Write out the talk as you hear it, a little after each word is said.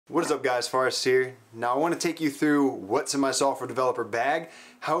What is up guys, Forrest here. Now I want to take you through what's in my software developer bag.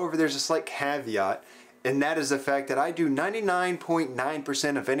 However, there's a slight caveat, and that is the fact that I do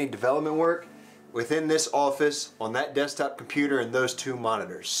 99.9% of any development work within this office on that desktop computer and those two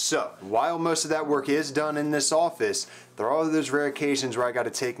monitors. So while most of that work is done in this office, there are those rare occasions where I got to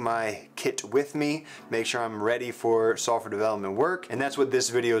take my kit with me, make sure I'm ready for software development work, and that's what this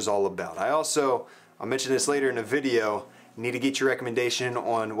video is all about. I'll mention this later in the video, need to get your recommendation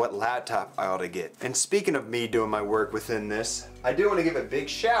on what laptop I ought to get. And speaking of me doing my work within this, I do want to give a big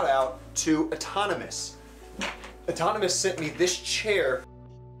shout out to Autonomous. Autonomous sent me this chair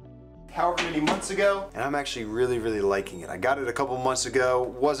however many months ago, and I'm actually really liking it. I got it a couple months ago,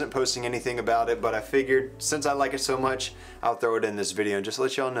 wasn't posting anything about it, but I figured since I like it so much, I'll throw it in this video and just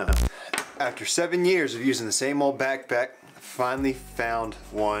let y'all know. After 7 years of using the same old backpack, I finally found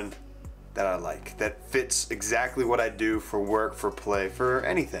one that I like, that fits exactly what I do for work, for play, for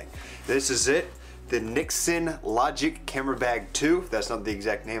anything. This is it, the Nixon Logic Camera Bag 2. If that's not the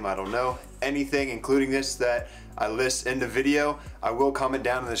exact name, I don't know. Anything including this that I list in the video, I will comment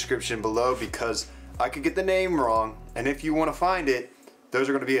down in the description below because I could get the name wrong, and if you want to find it, those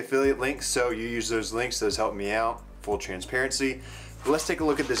are going to be affiliate links, so you use those links, those help me out, full transparency. But let's take a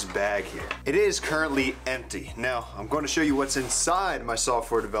look at this bag here. It is currently empty. Now, I'm going to show you what's inside my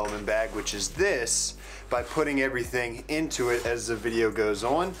software development bag, which is this, by putting everything into it as the video goes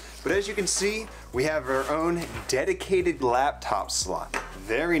on. But as you can see, we have our own dedicated laptop slot.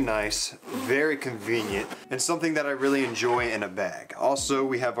 Very nice, very convenient, and something that I really enjoy in a bag. Also,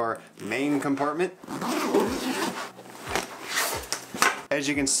 we have our main compartment. As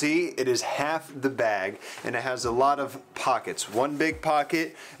you can see, it is half the bag, and it has a lot of pockets. One big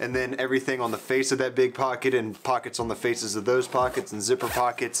pocket, and then everything on the face of that big pocket, and pockets on the faces of those pockets, and zipper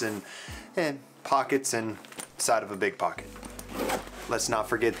pockets, and pockets inside of a big pocket. Let's not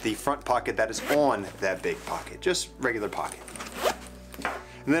forget the front pocket that is on that big pocket, just regular pocket.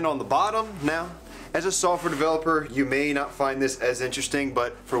 And then on the bottom, now, as a software developer, you may not find this as interesting,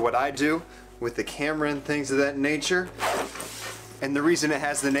 but for what I do with the camera and things of that nature, and the reason it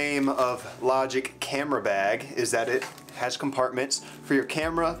has the name of Logic Camera Bag is that it has compartments for your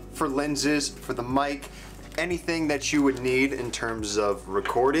camera, for lenses, for the mic, anything that you would need in terms of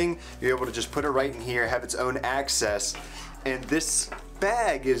recording. You're able to just put it right in here, have its own access, and this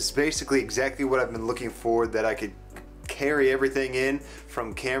bag is basically exactly what I've been looking for, that I could carry everything in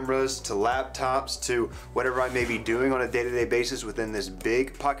from cameras to laptops to whatever I may be doing on a day-to-day basis within this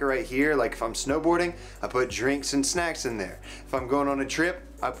big pocket right here. Like if I'm snowboarding, I put drinks and snacks in there. If I'm going on a trip,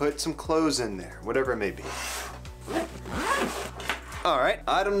 I put some clothes in there, whatever it may be. Alright,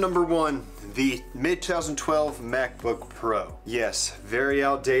 item number one, the mid-2012 MacBook Pro. Yes, very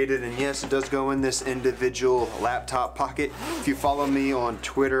outdated, and yes, it does go in this individual laptop pocket. If you follow me on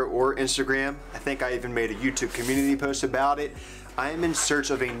Twitter or Instagram, I think I even made a YouTube community post about it, I am in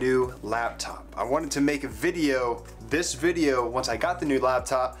search of a new laptop. I wanted to make a video, this video, once I got the new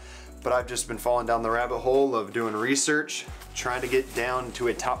laptop, but I've just been falling down the rabbit hole of doing research, trying to get down to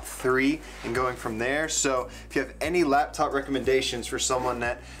a top 3 and going from there. So if you have any laptop recommendations for someone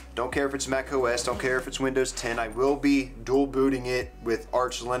that don't care if it's Mac OS, don't care if it's Windows 10, I will be dual booting it with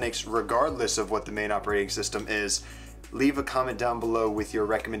Arch Linux regardless of what the main operating system is. Leave a comment down below with your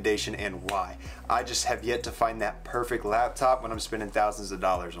recommendation and why. I just have yet to find that perfect laptop when I'm spending thousands of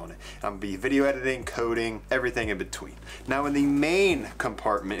dollars on it. I'm gonna be video editing, coding, everything in between. Now in the main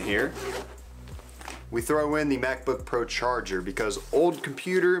compartment here, we throw in the MacBook Pro charger because old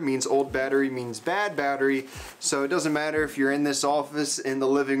computer means old battery means bad battery, so it doesn't matter if you're in this office, in the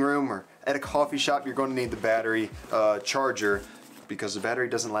living room, or at a coffee shop, you're going to need the battery charger because the battery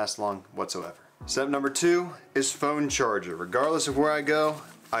doesn't last long whatsoever. Step number 2 is phone charger. Regardless of where I go,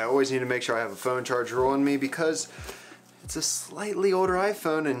 I always need to make sure I have a phone charger on me because it's a slightly older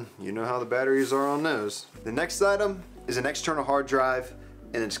iPhone and you know how the batteries are on those. The next item is an external hard drive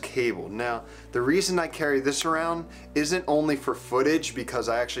and it's cable. Now, the reason I carry this around isn't only for footage because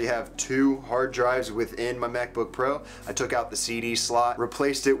I actually have 2 hard drives within my MacBook Pro. I took out the CD slot,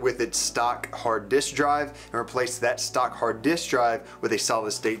 replaced it with its stock hard disk drive, and replaced that stock hard disk drive with a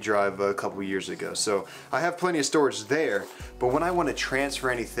solid state drive a couple years ago. So I have plenty of storage there, but when I want to transfer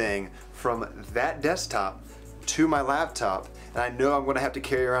anything from that desktop to my laptop, and I know I'm going to have to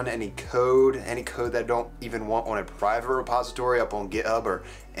carry around any code that I don't even want on a private repository up on GitHub or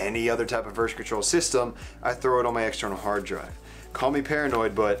any other type of version control system, I throw it on my external hard drive. Call me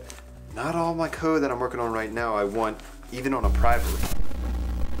paranoid, but not all my code that I'm working on right now I want even on a private.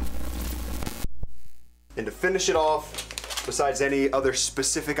 And to finish it off, Besides any other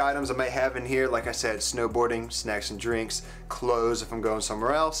specific items I might have in here, like I said, snowboarding, snacks and drinks, clothes if I'm going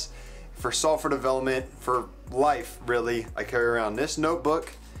somewhere else. For software development, for life really, I carry around this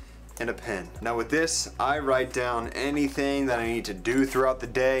notebook and a pen. Now with this, I write down anything that I need to do throughout the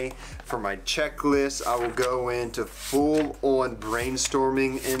day. For my checklist, I will go into full on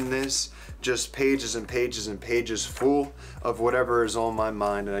brainstorming in this, just pages and pages and pages full of whatever is on my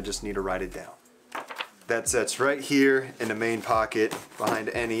mind, and I just need to write it down. That sits right here in the main pocket behind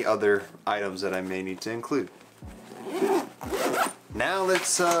any other items that I may need to include. Now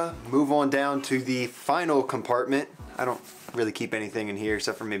let's move on down to the final compartment. I don't really keep anything in here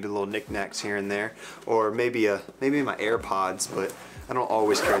except for maybe little knickknacks here and there, or maybe my AirPods, but I don't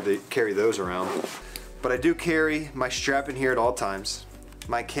always carry those around. But I do carry my strap in here at all times,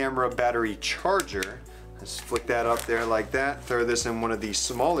 my camera battery charger. Just flick that up there like that, throw this in one of these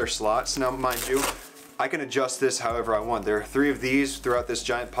smaller slots. Now mind you, I can adjust this however I want. There are 3 of these throughout this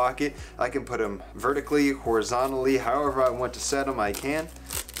giant pocket. I can put them vertically, horizontally, however I want to set them, I can.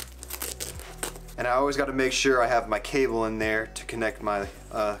 And I always got to make sure I have my cable in there to connect my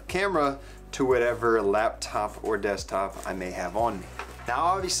camera to whatever laptop or desktop I may have on me. Now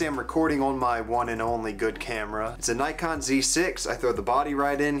obviously I'm recording on my one and only good camera. It's a Nikon Z6. I throw the body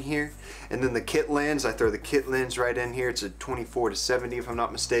right in here, and then the kit lens, I throw the kit lens right in here. It's a 24-70 if I'm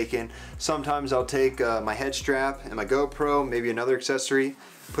not mistaken. Sometimes I'll take my head strap and my GoPro, maybe another accessory,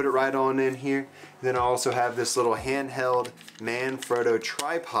 put it right on in here. Then I also have this little handheld Manfrotto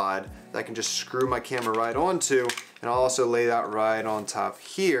tripod that I can just screw my camera right onto, and I'll also lay that right on top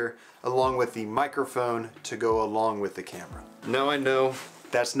here, along with the microphone to go along with the camera. Now I know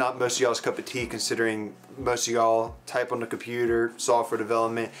that's not most of y'all's cup of tea, considering most of y'all type on the computer, software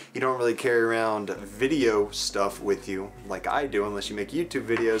development. You don't really carry around video stuff with you like I do, unless you make YouTube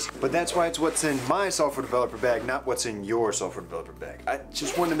videos. But that's why it's what's in my software developer bag, not what's in your software developer bag. I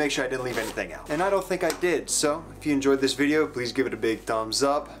just wanted to make sure I didn't leave anything out. And I don't think I did. So if you enjoyed this video, please give it a big thumbs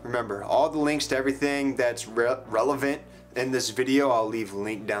up. Remember, all the links to everything that's relevant in this video, I'll leave a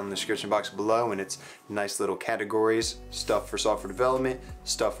link down in the description box below, and it's nice little categories, stuff for software development,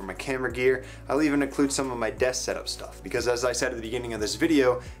 stuff for my camera gear. I'll even include some of my desk setup stuff, because as I said at the beginning of this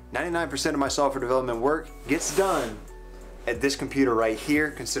video, 99% of my software development work gets done at this computer right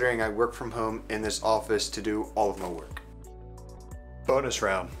here, considering I work from home in this office to do all of my work. Bonus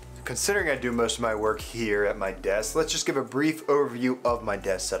round. Considering I do most of my work here at my desk, let's just give a brief overview of my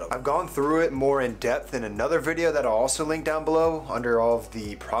desk setup. I've gone through it more in depth in another video that I'll also link down below under all of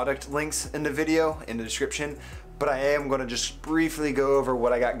the product links in the video in the description, but I am going to just briefly go over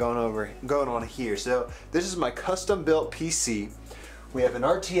what I got going on here. So this is my custom built PC. We have an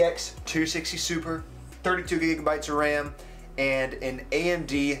RTX 260 Super, 32 gigabytes of RAM, and an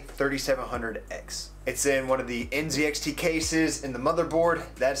AMD 3700X. It's in one of the NZXT cases in the motherboard.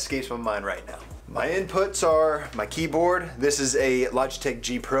 That escapes my mind right now. My inputs are my keyboard. This is a Logitech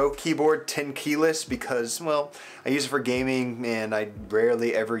G Pro keyboard, 10 keyless, because, well, I use it for gaming and I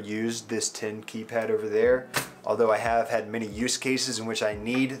rarely ever use this 10 keypad over there. Although I have had many use cases in which I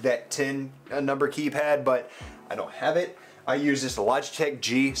need that 10 number keypad, but I don't have it. I use this Logitech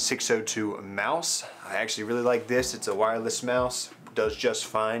G602 mouse. I actually really like this. It's a wireless mouse. Does just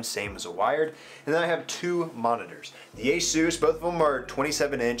fine, same as a wired. And then I have 2 monitors. The Asus, both of them are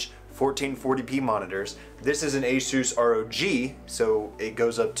 27-inch 1440p monitors. This is an Asus ROG, so it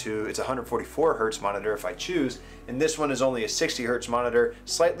goes up to, it's a 144 Hz monitor if I choose, and this one is only a 60 Hz monitor,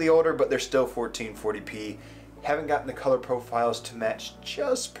 slightly older, but they're still 1440p. Haven't gotten the color profiles to match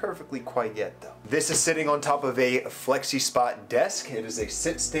just perfectly quite yet though. This is sitting on top of a Flexi Spot desk. It is a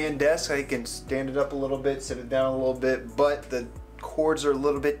sit stand desk. I can stand it up a little bit, sit it down a little bit, but the cords are a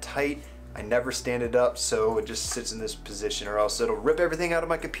little bit tight. I never stand it up, so it just sits in this position, or else it'll rip everything out of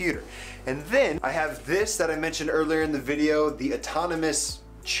my computer. And then I have this that I mentioned earlier in the video, the autonomous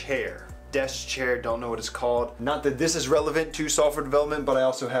chair. Desk chair, don't know what it's called. Not that this is relevant to software development, but I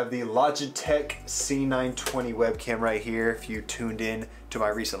also have the Logitech C920 webcam right here. If you tuned in to my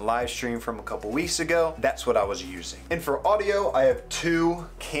recent live stream from a couple weeks ago, that's what I was using. And for audio, I have 2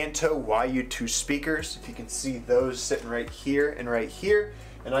 Kanto YU2 speakers. If you can see those sitting right here and right here.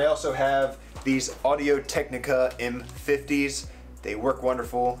 And I also have these Audio Technica M50s. They work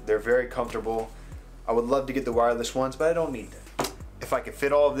wonderful. They're very comfortable. I would love to get the wireless ones, but I don't need them. If I could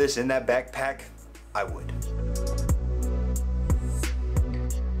fit all of this in that backpack, I would.